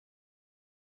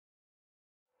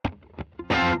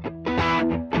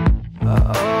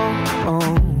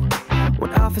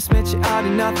first met you, I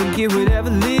did not think it would ever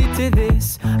lead to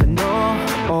this. No,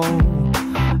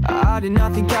 I did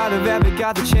not think I'd have ever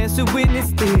got the chance to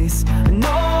witness this.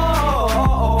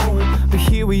 No, but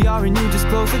here we are and you just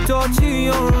closed the door to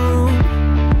your room,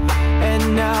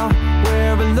 and now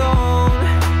we're alone.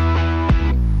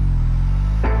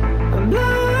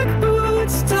 Black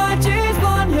boots, tight jeans,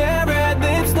 blonde hair, red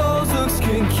lips, those looks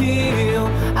can kill.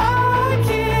 I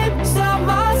can't stop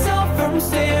myself from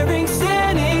staring,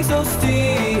 standing so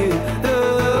still.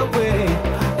 The way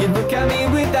you look at me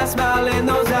with that smile in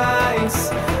those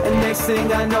eyes, and next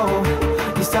thing I know,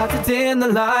 you start to dim the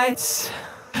lights.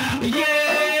 Yeah.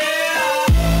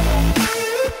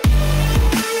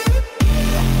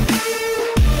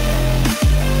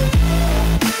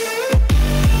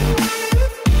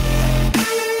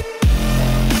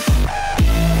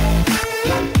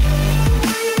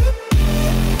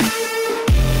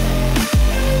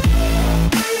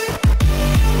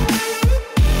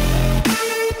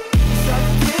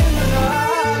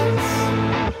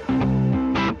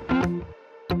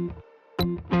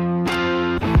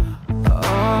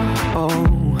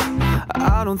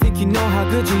 I don't think you know how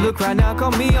good you look right now,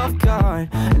 caught me off guard.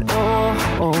 And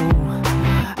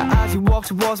as you walk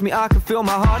towards me, I can feel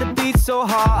my heart, it beats so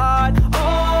hard.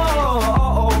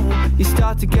 You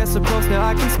start to get so close, now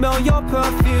I can smell your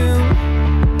perfume,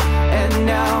 and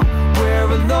now we're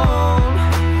alone.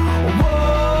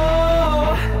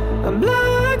 Whoa,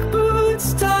 black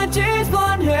boots, tight jeans,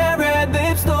 blonde hair, red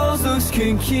lips, those looks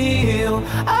can kill.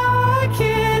 I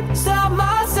can't stop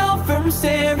myself from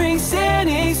staring,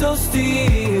 standing so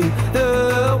still.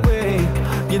 The way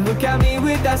you look at me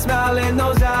with that smile in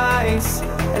those eyes,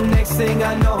 and next thing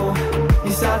I know,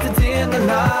 you start to dim the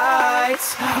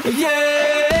lights.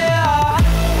 Yeah.